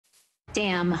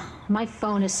Damn, my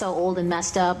phone is so old and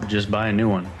messed up. Just buy a new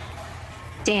one.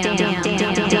 Damn,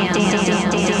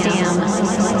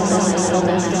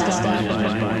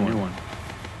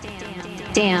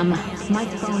 Damn, my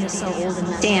phone is so old and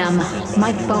messed up. Damn,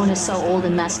 my phone is so old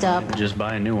and messed up. Just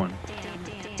buy a new one.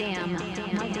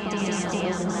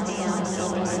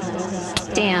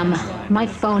 Damn, my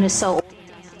phone is so old.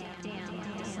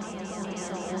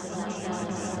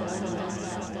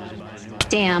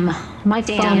 Damn, my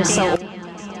phone is so old. Just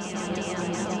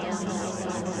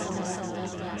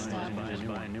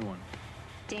buy a new one.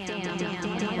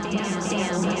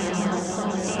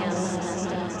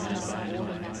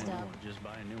 Just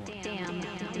buy a new one.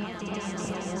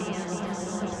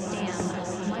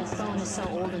 My phone is so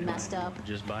old and messed up.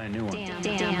 Just buy a new one.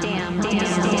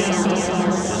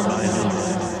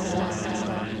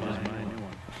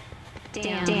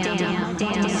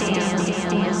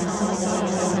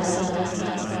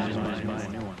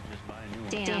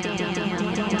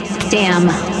 Damn,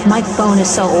 my phone is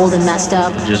so old and messed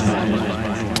up. Just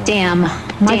Damn,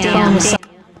 my phone is so.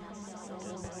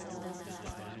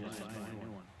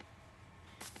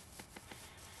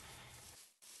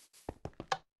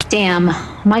 Damn,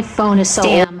 my phone is so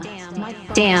old.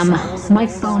 Damn, my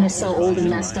phone is so old and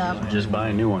messed up. Just buy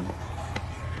a new one.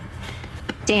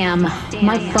 Damn,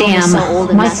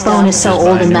 my phone is so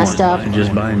old and messed up.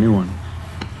 Just buy a new one.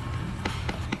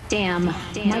 Damn,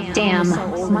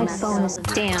 my phone is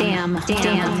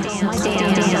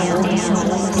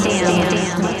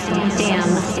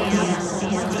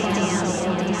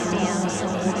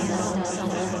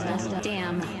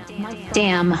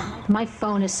damn, my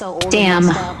phone is so old. Damn,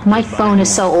 my phone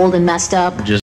is so old and messed up.